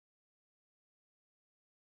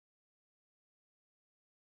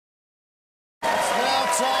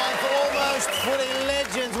most footy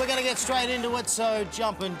legends. We're going to get straight into it, so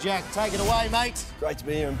Jumpin' Jack, take it away, mate. Great to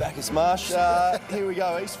be here in Bacchus Marsh. Here we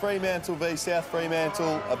go, East Fremantle v South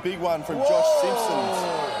Fremantle. A big one from Josh Simpson.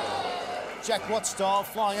 Jack Watt style,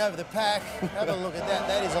 flying over the pack. Have a look at that.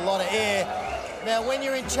 That is a lot of air. Now, when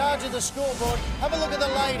you're in charge of the scoreboard, have a look at the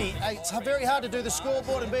lady. It's very hard to do the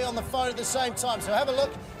scoreboard and be on the phone at the same time. So have a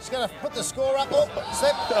look. She's going to put the score up. Oh,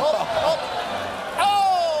 step,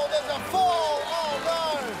 Oh, there's a fall. Oh,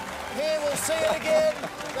 no. Here, we'll see it again.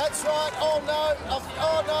 That's right. Oh, no.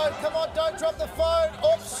 Oh, no. Come on, don't drop the phone.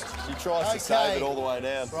 Oops. She tries to save it all the way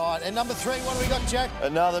down. Right, and number 3, what do we got, Jack?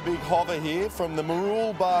 Another big hover here from the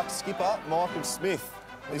Marul Bark skipper, Michael Smith.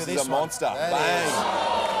 This is a monster.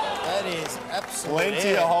 Bang. That is absolutely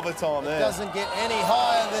plenty of hover time there. Doesn't get any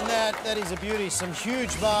higher than that. That is a beauty. Some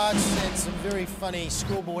huge marks and some very funny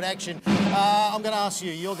scoreboard action. I'm going to ask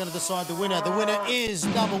you. You're going to decide the winner. The winner is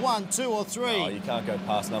number 1, 2 or 3. Oh, you can't go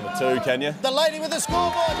past number 2, can you? The lady with the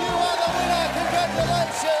scoreboard. You are the winner.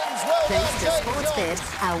 Congratulations. Well Thanks done, to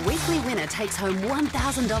Sportsbet, our weekly winner takes home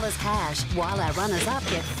 $1,000 cash, while our runners-up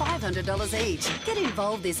get $500 each. Get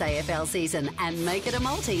involved this AFL season and make it a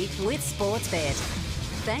multi with Sportsbet.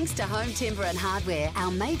 Thanks to Home Timber and Hardware,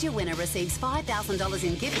 our major winner receives $5,000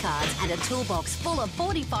 in gift cards and a toolbox full of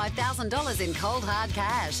 $45,000 in cold hard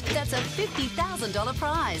cash. That's a $50,000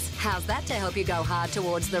 prize. How's that to help you go hard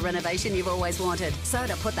towards the renovation you've always wanted? So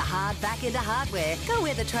to put the hard back into hardware, go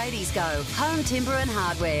where the tradies go. Home Timber and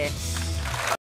Hardware.